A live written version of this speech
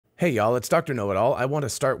Hey y'all, it's Dr. Know-It-All. I want to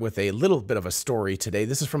start with a little bit of a story today.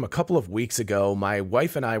 This is from a couple of weeks ago. My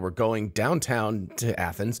wife and I were going downtown to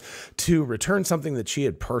Athens to return something that she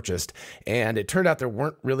had purchased, and it turned out there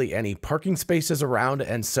weren't really any parking spaces around,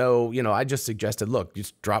 and so, I just suggested, look,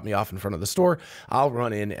 just drop me off in front of the store. I'll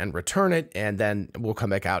run in and return it, and then we'll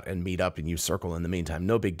come back out and meet up, and you circle in the meantime.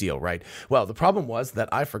 No big deal, right? Well, the problem was that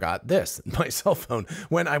I forgot this, my cell phone,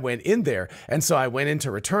 when I went in there, and so I went in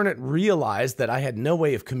to return it, realized that I had no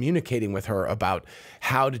way of communicating with her about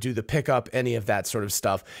how to do the pickup, any of that sort of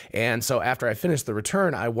stuff. And so after I finished the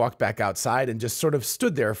return, I walked back outside and just sort of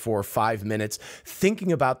stood there for 5 minutes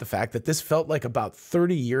thinking about the fact that this felt like about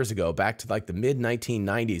 30 years ago, back to like the mid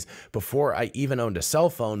 1990s, before I even owned a cell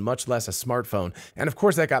phone, much less a smartphone. And of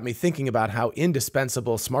course, that got me thinking about how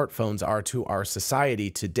indispensable smartphones are to our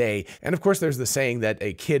society today. And of course, there's the saying that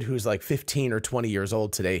a kid who's like 15 or 20 years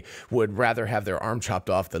old today would rather have their arm chopped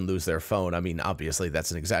off than lose their phone. I mean, obviously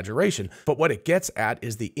that's an exaggeration, but what it gets at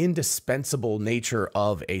is the indispensable nature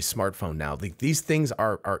of a smartphone now. These things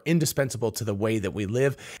are indispensable to the way that we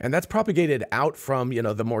live, and that's propagated out from,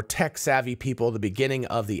 the more tech-savvy people, the beginning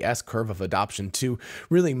of the S-curve of adoption, to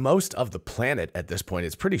really most of the planet at this point.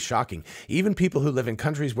 It's pretty shocking. Even people who live in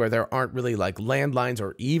countries where there aren't really like landlines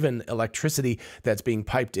or even electricity that's being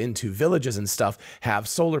piped into villages and stuff have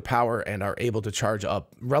solar power and are able to charge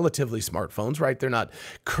up relatively smartphones, right? They're not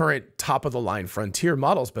current top-of-the-line frontier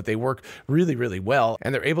models, but they work really, really well,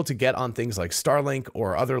 and they're able to get on things like Starlink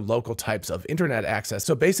or other local types of internet access.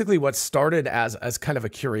 So basically what started as kind of a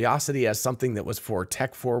curiosity, as something that was for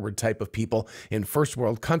tech-forward type of people in first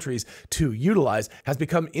world countries to utilize, has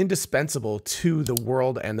become indispensable to the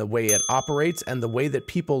world and the way it operates and the way that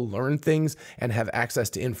people learn things and have access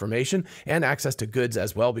to information and access to goods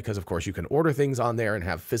as well, because of course you can order things on there and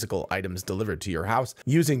have physical items delivered to your house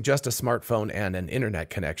using just a smartphone and an internet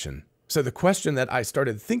connection. So the question that I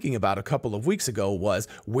started thinking about a couple of weeks ago was,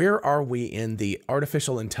 where are we in the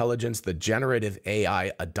artificial intelligence, the generative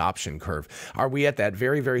AI adoption curve? Are we at that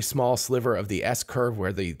very, very small sliver of the S-curve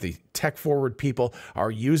where the tech-forward people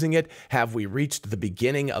are using it? Have we reached the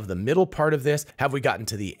beginning of the middle part of this? Have we gotten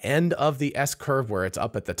to the end of the S-curve where it's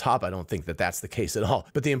up at the top? I don't think that that's the case at all.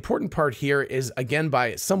 But the important part here is, again,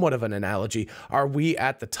 by somewhat of an analogy, are we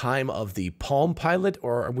at the time of the Palm Pilot,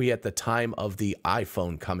 or are we at the time of the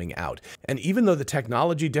iPhone coming out? And even though the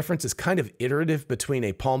technology difference is kind of iterative between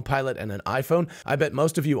a Palm Pilot and an iPhone, I bet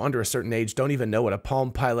most of you under a certain age don't even know what a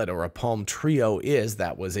Palm Pilot or a Palm Trio is.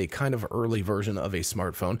 That was a kind of early version of a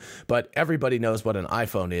smartphone, but everybody knows what an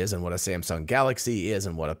iPhone is and what a Samsung Galaxy is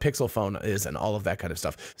and what a Pixel phone is and all of that kind of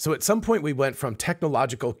stuff. So at some point we went from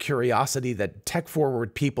technological curiosity that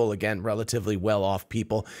tech-forward people, again, relatively well-off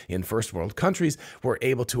people in first world countries, were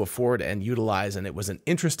able to afford and utilize, and it was an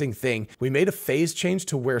interesting thing. We made a phase change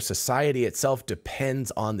to where society itself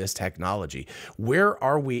depends on this technology. Where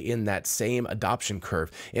are we in that same adoption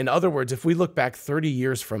curve? In other words, if we look back 30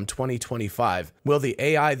 years from 2025, will the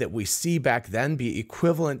AI that we see back then be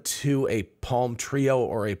equivalent to a Palm Trio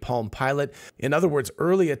or a Palm Pilot? In other words,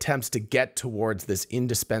 early attempts to get towards this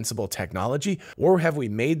indispensable technology, or have we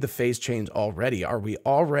made the phase change already? Are we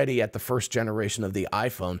already at the first generation of the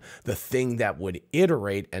iPhone, the thing that would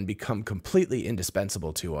iterate and become completely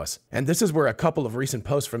indispensable to us? And this is where a couple of recent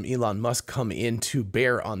posts from Elon Musk come in to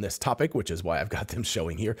bear on this topic, which is why I've got them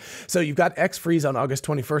showing here. So you've got XFreeze on August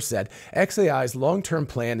 21st said, XAI's long-term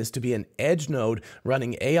plan is to be an edge node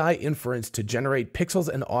running AI inference to generate pixels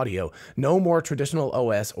and audio. No more traditional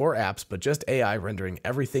OS or apps, but just AI rendering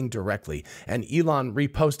everything directly. And Elon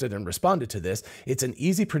reposted and responded to this. It's an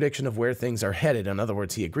easy prediction of where things are headed. In other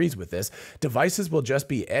words, he agrees with this. Devices will just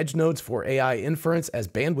be edge nodes for AI inference as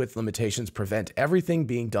bandwidth limitations prevent everything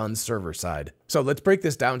being done server side. So let's break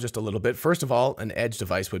this down just a little bit. First of all, an edge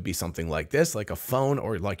device would be something like this, like a phone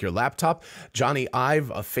or like your laptop. Johnny Ive,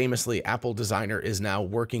 a famously Apple designer, is now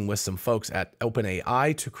working with some folks at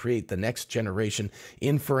OpenAI to create the next generation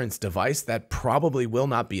inference device that probably will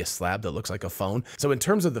not be a slab that looks like a phone. So in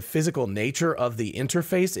terms of the physical nature of the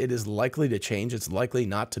interface, it is likely to change. It's likely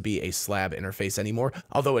not to be a slab interface anymore,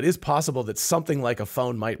 although it is possible that something like a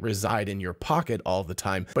phone might reside in your pocket all the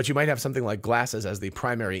time, but you might have something like glasses as the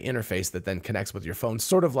primary interface that then connects with your phone,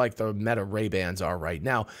 sort of like the Meta Ray-Bans are right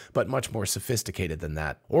now, but much more sophisticated than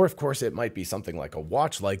that. Or of course, it might be something like a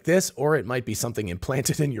watch like this, or it might be something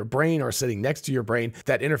implanted in your brain or sitting next to your brain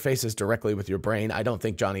that interfaces directly with your brain. I don't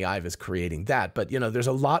think Johnny Ive is creating that. But, there's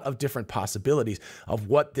a lot of different possibilities of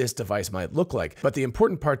what this device might look like. But the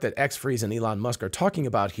important part that X-Freeze and Elon Musk are talking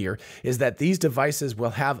about here is that these devices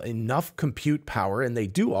will have enough compute power, and they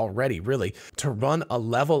do already really, to run a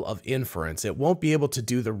level of inference. It won't be able to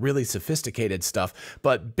do the really sophisticated stuff,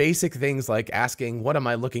 but basic things like asking, what am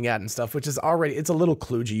I looking at and stuff, which is already, it's a little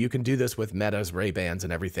kludgy. You can do this with Meta's Ray-Bans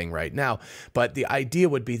and everything right now, but the idea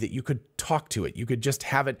would be that you could talk to it. You could just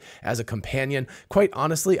have it as a companion. Quite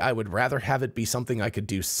honestly, I would rather have it be something I could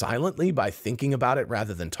do silently by thinking about it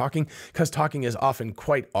rather than talking, because talking is often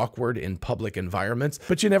quite awkward in public environments.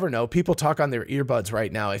 But you never know. People talk on their earbuds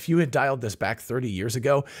right now. If you had dialed this back 30 years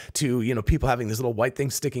ago to, people having these little white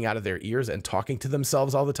things sticking out of their ears and talking to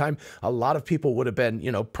themselves all the time, a lot of people would have been,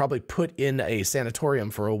 probably put in a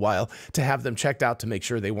sanatorium for a while to have them checked out to make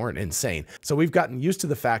sure they weren't insane. So we've gotten used to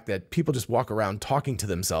the fact that people just walk around talking to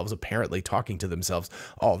themselves, apparently talking to themselves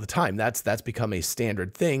all the time. That's become a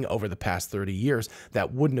standard thing over the past 30 years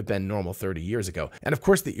that wouldn't have been normal 30 years ago. And of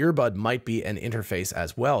course, the earbud might be an interface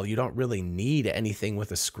as well. You don't really need anything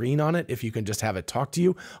with a screen on it if you can just have it talk to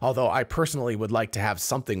you. Although I personally would like to have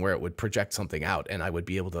something where it would project something out and I would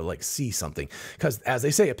be able to see something. Because as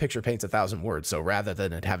they say, a picture paints 1,000 words. So rather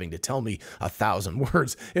than it having to tell me 1,000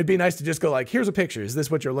 words, it'd be nice to just go here's a picture. Is this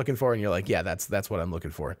what you're looking for? And you're like, yeah, that's what I'm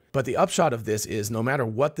looking for. But the upshot of this is no matter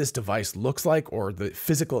what this device looks like or the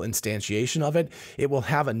physical instantiation of it, it will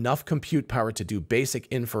have enough compute power to do basic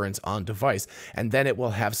inference on device. And then it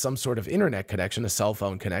will have some sort of internet connection, a cell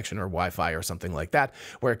phone connection or Wi-Fi or something like that,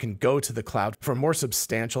 where it can go to the cloud for more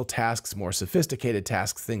substantial tasks, more sophisticated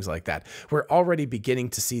tasks, things like that. We're already beginning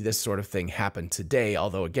to see this sort of thing happen today,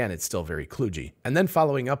 although again, it's still very kludgy. And then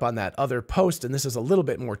following up on that other post, and this is a little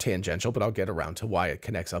bit more tangential, but I'll get around to why it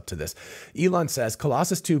connects up to this. Elon says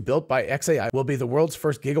Colossus 2 built by XAI will be the world's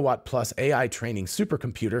first gigawatt plus AI training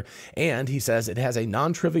supercomputer, and he says it has a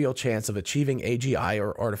non-trivial chance of achieving AGI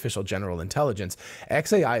or artificial general intelligence.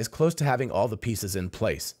 XAI is close to having all the pieces in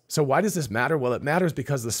place. So why does this matter? Well, it matters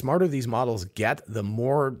because the smarter these models get, the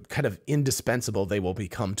more kind of indispensable they will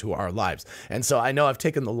become to our lives. And so I know I've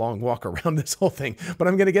taken the long walk around this whole thing, but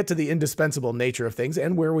I'm going to get to the indispensable nature of things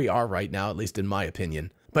and where we are right now, at least in my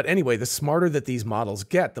opinion. But anyway, the smarter that these models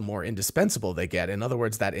get, the more indispensable they get. In other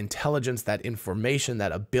words, that intelligence, that information,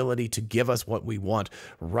 that ability to give us what we want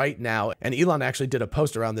right now. And Elon actually did a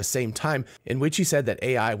post around the same time in which he said that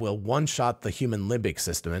AI will one-shot the human limbic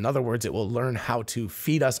system. In other words, it will learn how to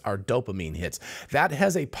feed us our dopamine hits. That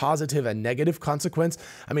has a positive and negative consequence.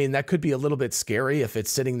 I mean, that could be a little bit scary if it's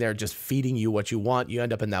sitting there just feeding you what you want. You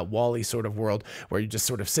end up in that Wall-E sort of world where you're just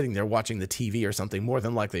sort of sitting there watching the TV or something. More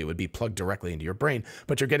than likely, it would be plugged directly into your brain.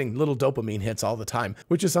 But you're getting little dopamine hits all the time,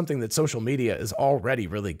 which is something that social media is already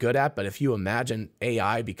really good at. But if you imagine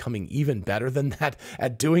AI becoming even better than that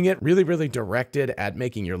at doing it, really, really directed at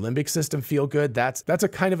making your limbic system feel good, that's a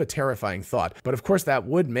kind of a terrifying thought. But of course, that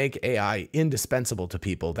would make AI indispensable to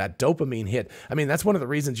people. That dopamine hit, I mean, that's one of the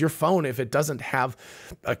reasons your phone, if it doesn't have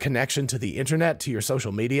a connection to the internet, to your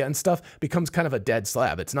social media and stuff, becomes kind of a dead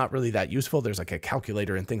slab. It's not really that useful. There's like a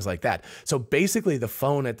calculator and things like that. So basically, the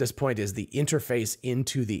phone at this point is the interface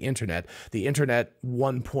into the internet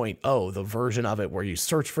 1.0, the version of it where you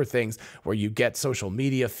search for things, where you get social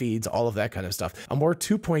media feeds, all of that kind of stuff. A more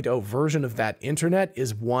 2.0 version of that internet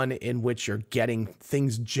is one in which you're getting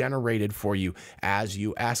things generated for you as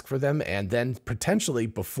you ask for them, and then potentially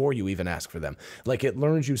before you even ask for them. Like, it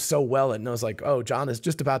learns you so well, it knows like, oh, John is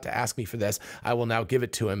just about to ask me for this. I will now give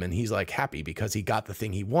it to him. And he's like happy because he got the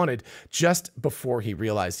thing he wanted just before he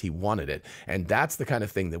realized he wanted it. And that's the kind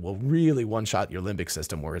of thing that will really one-shot your limbic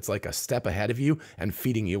system, where it's like a step ahead of you and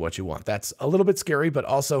feeding you what you want. That's a little bit scary, but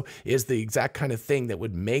also is the exact kind of thing that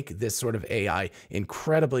would make this sort of AI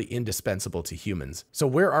incredibly indispensable to humans. So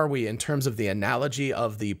where are we in terms of the analogy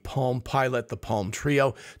of the Palm Pilot, the Palm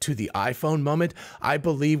Trio to the iPhone moment? I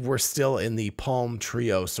believe we're still in the Palm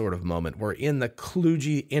Trio sort of moment. We're in the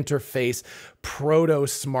kludgy interface,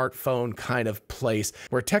 proto-smartphone kind of place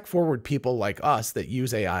where tech-forward people like us that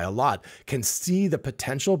use AI a lot can see the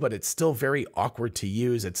potential, but it's still very awkward to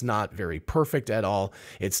use. It's not very perfect at all.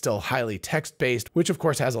 It's still highly text-based, which of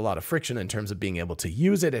course has a lot of friction in terms of being able to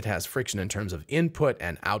use it. It has friction in terms of input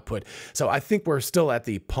and output. So I think we're still at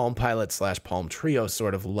the Palm Pilot / Palm Trio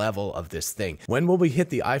sort of level of this thing. When will we hit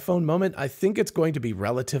the iPhone moment? I think it's going to be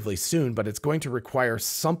relatively soon, but it's going to require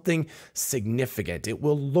something significant. It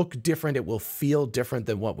will look different. It will feel different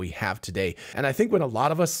than what we have today. And I think when a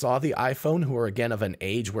lot of us saw the iPhone, who are again of an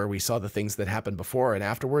age where we saw the things that happened before and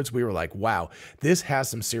afterwards, we were like, wow, this this has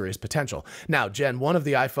some serious potential. Now, Gen 1 of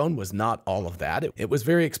the iPhone was not all of that. It was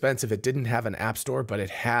very expensive. It didn't have an app store, but it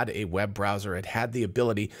had a web browser. It had the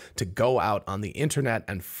ability to go out on the internet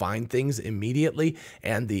and find things immediately,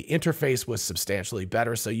 and the interface was substantially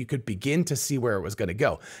better, so you could begin to see where it was going to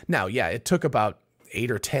go. Now, yeah, it took about 8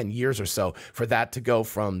 or 10 years or so for that to go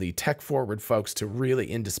from the tech forward folks to really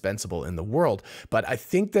indispensable in the world. But I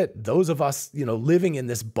think that those of us, living in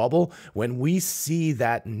this bubble, when we see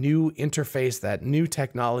that new interface, that new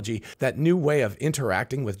technology, that new way of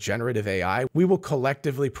interacting with generative AI, we will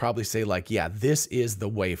collectively probably say like, yeah, this is the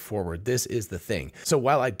way forward. This is the thing. So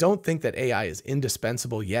while I don't think that AI is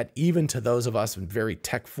indispensable yet, even to those of us very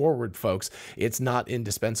tech forward folks, it's not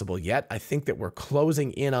indispensable yet. I think that we're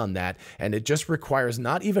closing in on that, and it just requires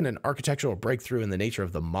not even an architectural breakthrough in the nature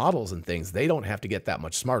of the models and things. They don't have to get that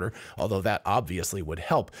much smarter, although that obviously would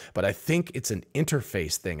help. But I think it's an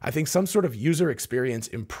interface thing. I think some sort of user experience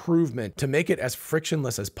improvement to make it as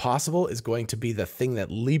frictionless as possible is going to be the thing that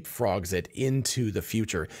leapfrogs it into the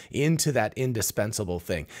future, into that indispensable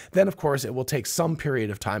thing. Then, of course, it will take some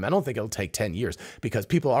period of time. I don't think it'll take 10 years because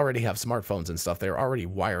people already have smartphones and stuff. They're already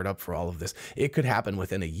wired up for all of this. It could happen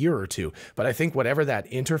within a year or two. But I think whatever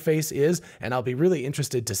that interface is, and I'll be really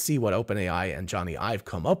interested to see what OpenAI and Johnny Ive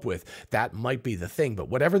come up with, that might be the thing. But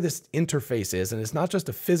whatever this interface is, and it's not just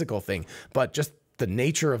a physical thing, but just the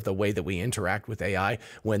nature of the way that we interact with AI,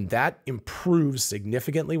 when that improves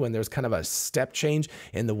significantly, when there's kind of a step change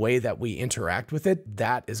in the way that we interact with it,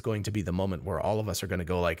 that is going to be the moment where all of us are going to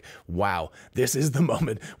go like, wow, this is the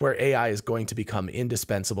moment where AI is going to become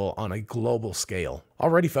indispensable on a global scale.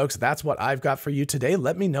 Alrighty, folks, that's what I've got for you today.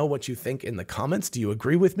 Let me know what you think in the comments. Do you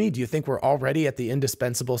agree with me? Do you think we're already at the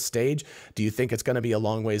indispensable stage? Do you think it's going to be a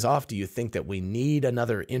long ways off? Do you think that we need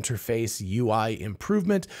another interface UI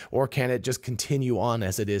improvement, or can it just continue on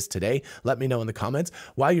as it is today? Let me know in the comments.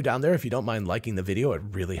 While you're down there, if you don't mind liking the video, it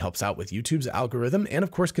really helps out with YouTube's algorithm. And of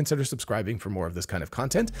course, consider subscribing for more of this kind of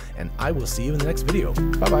content. And I will see you in the next video.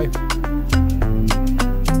 Bye-bye.